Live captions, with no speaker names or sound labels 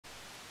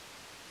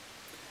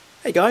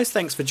Hey guys,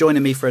 thanks for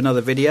joining me for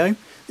another video.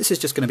 This is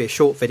just going to be a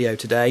short video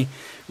today.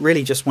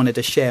 Really just wanted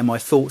to share my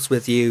thoughts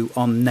with you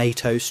on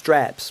NATO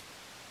straps.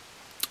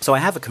 So I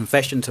have a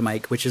confession to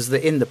make, which is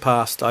that in the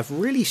past I've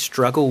really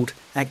struggled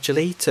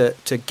actually to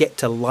get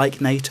to like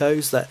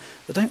NATOs.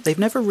 They've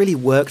never really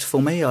worked for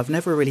me. I've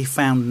never really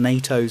found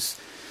NATOs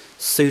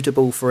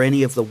suitable for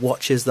any of the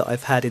watches that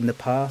I've had in the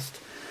past.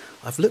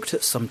 I've looked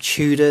at some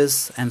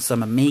Tudors and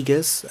some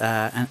Omegas,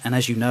 and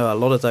as you know, a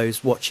lot of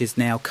those watches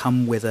now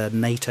come with a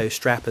NATO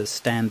strap as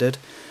standard.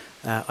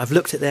 I've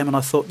looked at them and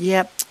I thought,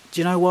 yeah,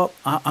 do you know what?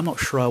 I'm not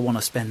sure I want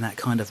to spend that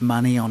kind of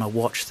money on a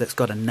watch that's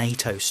got a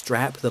NATO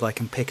strap that I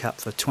can pick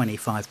up for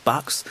 25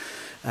 bucks.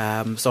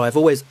 So I've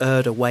always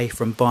erred away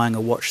from buying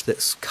a watch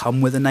that's come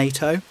with a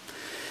NATO.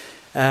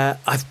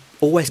 I've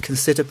always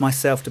considered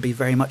myself to be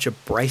very much a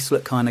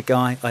bracelet kind of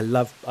guy. I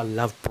love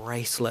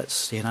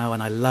bracelets, you know,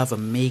 and I love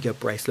Omega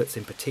bracelets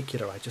in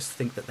particular. I just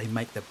think that they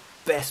make the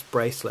best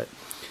bracelet.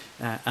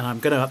 And I'm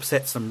going to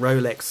upset some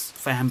Rolex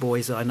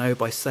fanboys, I know,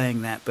 by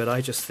saying that, but I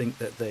just think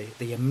that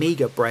the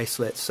Omega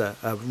bracelets are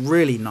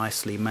really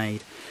nicely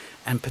made,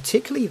 and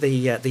particularly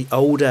the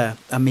older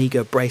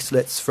Omega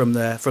bracelets from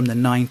the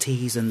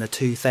 90s and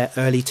the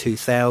early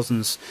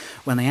 2000s,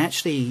 when they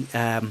actually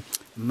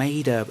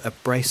made a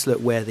bracelet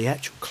where the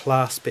actual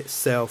clasp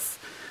itself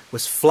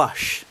was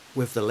flush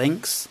with the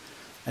links.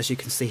 As you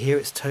can see here,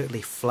 it's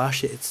totally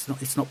flush.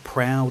 It's not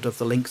proud of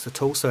the links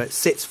at all, so it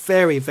sits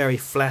very, very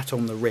flat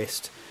on the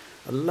wrist.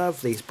 I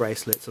love these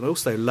bracelets, and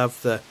also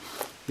love the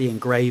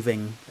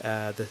engraving,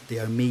 the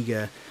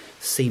Omega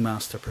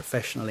Seamaster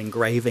professional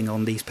engraving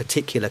on these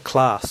particular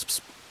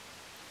clasps.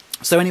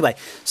 So anyway,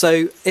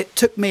 so it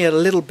took me a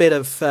little bit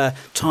of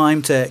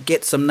time to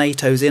get some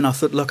NATOs in. I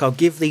thought, look, I'll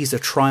give these a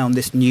try on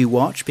this new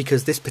watch,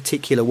 because this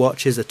particular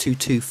watch is a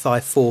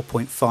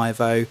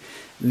 2254.50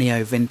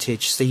 Neo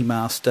Vintage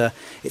Seamaster.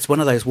 It's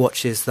one of those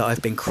watches that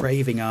I've been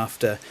craving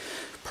after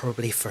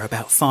probably for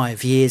about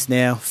 5 years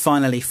now.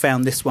 Finally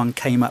found this one,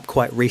 came up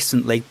quite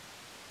recently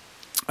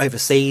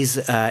overseas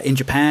in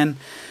Japan.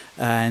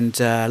 And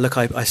look,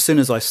 as soon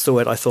as I saw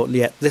it, I thought,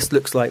 yeah, this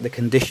looks like the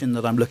condition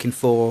that I'm looking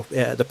for.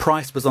 The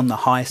price was on the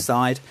high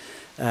side,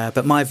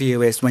 but my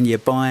view is when you're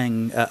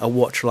buying a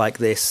watch like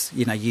this,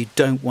 you know, you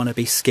don't want to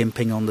be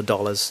skimping on the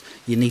dollars.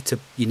 You need to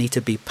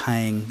be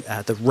paying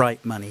the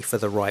right money for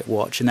the right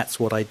watch, and that's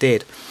what I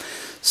did.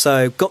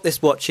 So got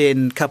this watch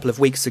in a couple of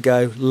weeks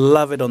ago,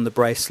 love it on the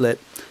bracelet,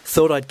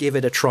 thought I'd give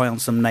it a try on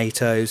some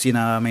NATOs. You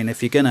know, I mean,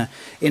 if you're gonna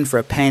in for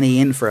a penny,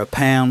 in for a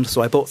pound.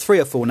 So I bought 3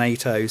 or 4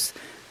 NATOs.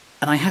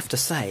 And I have to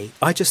say,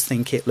 I just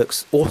think it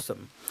looks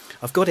awesome.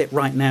 I've got it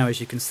right now, as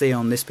you can see,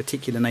 on this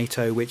particular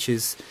NATO, which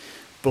is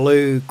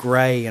blue,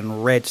 grey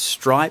and red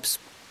stripes.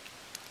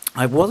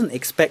 I wasn't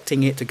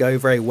expecting it to go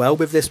very well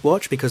with this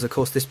watch because, of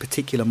course, this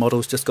particular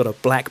model's just got a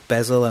black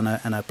bezel and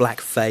a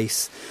black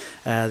face.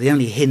 The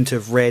only hint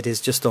of red is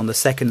just on the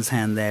seconds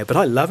hand there, but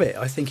I love it.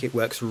 I think it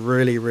works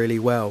really, really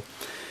well.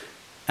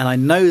 And I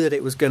know that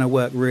it was going to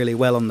work really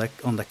well on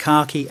the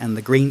khaki and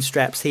the green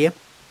straps here.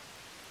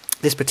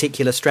 This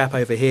particular strap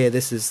over here,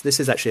 this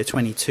is actually a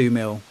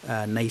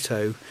 22mm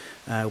NATO,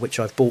 which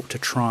I've bought to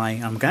try.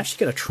 I'm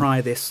actually going to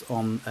try this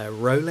on a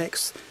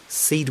Rolex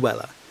Sea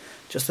Dweller,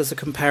 just as a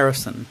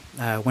comparison.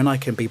 When I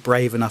can be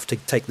brave enough to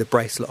take the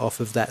bracelet off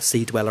of that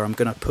Sea Dweller, I'm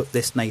going to put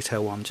this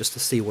NATO on just to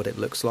see what it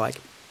looks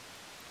like.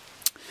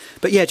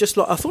 But yeah, I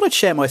thought I'd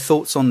share my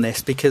thoughts on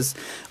this, because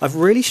I've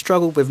really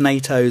struggled with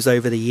NATOs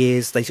over the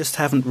years. They just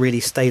haven't really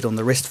stayed on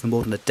the wrist for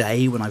more than a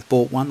day when I've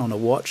bought one on a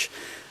watch.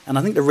 And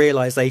I think the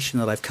realization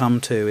that I've come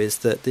to is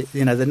that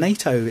the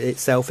NATO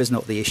itself is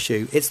not the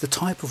issue. It's the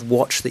type of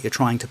watch that you're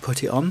trying to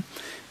put it on.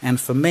 And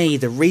for me,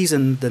 the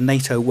reason the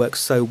NATO works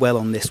so well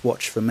on this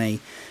watch for me,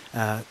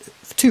 for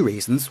 2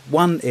 reasons.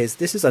 One is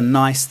this is a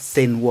nice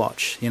thin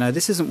watch. You know,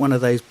 this isn't one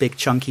of those big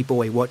chunky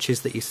boy watches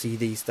that you see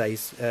these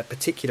days.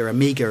 Particular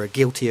Omega are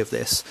guilty of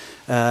this.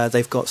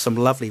 They've got some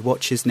lovely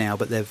watches now,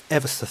 but they're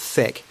ever so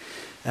thick.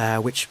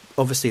 Which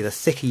obviously the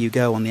thicker you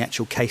go on the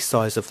actual case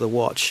size of the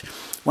watch,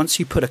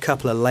 once you put a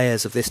couple of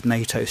layers of this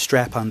NATO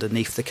strap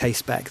underneath the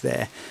case back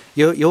there,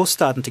 you're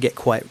starting to get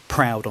quite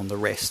proud on the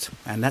wrist,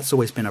 and that's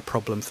always been a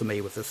problem for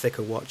me with the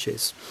thicker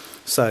watches.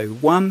 So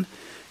one,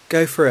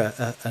 go for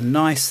a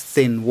nice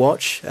thin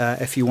watch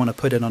if you want to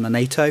put it on a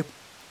NATO.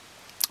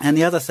 And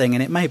the other thing,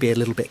 and it may be a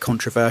little bit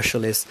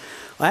controversial, is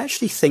I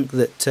actually think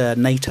that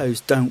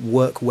NATOs don't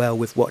work well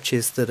with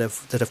watches that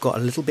have got a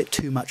little bit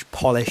too much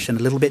polish and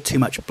a little bit too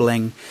much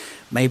bling.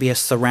 Maybe a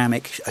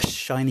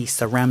shiny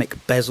ceramic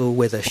bezel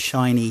with a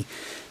shiny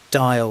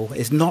dial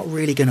is not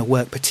really going to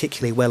work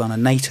particularly well on a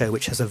NATO,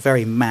 which has a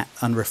very matte,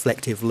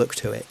 unreflective look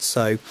to it.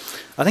 So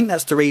I think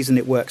that's the reason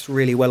it works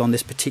really well on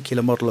this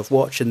particular model of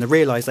watch. And the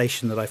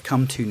realization that I've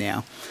come to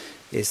now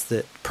is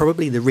that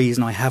probably the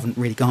reason I haven't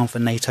really gone for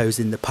NATOs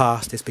in the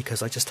past is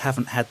because I just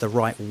haven't had the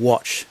right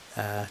watch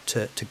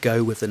to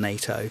go with the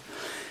NATO.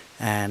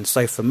 And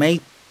so for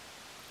me,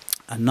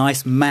 a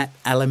nice matte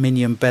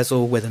aluminium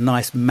bezel with a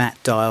nice matte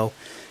dial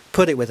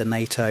put it with a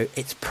NATO,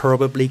 it's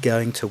probably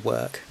going to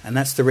work. And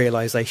that's the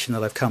realization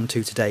that I've come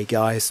to today,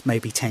 guys,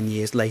 maybe 10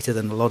 years later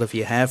than a lot of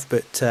you have.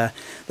 But there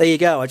you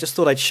go. I just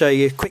thought I'd show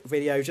you a quick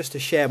video just to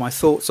share my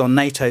thoughts on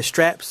NATO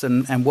straps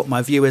and what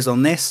my view is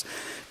on this.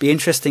 Be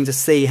interesting to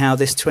see how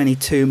this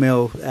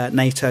 22mm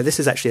NATO, this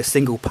is actually a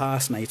single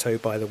pass NATO,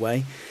 by the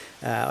way.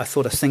 I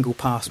thought a single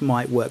pass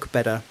might work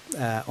better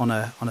on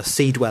a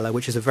Sea Dweller,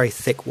 which is a very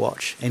thick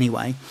watch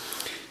anyway.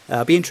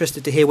 Be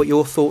interested to hear what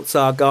your thoughts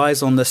are,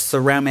 guys, on the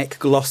ceramic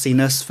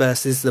glossiness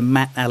versus the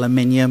matte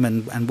aluminium,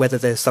 and whether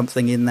there's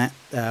something in that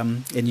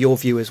in your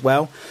view as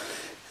well.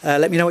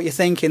 Let me know what you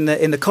think in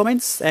the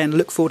comments, and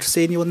look forward to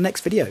seeing you on the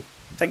next video.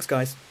 Thanks,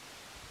 guys.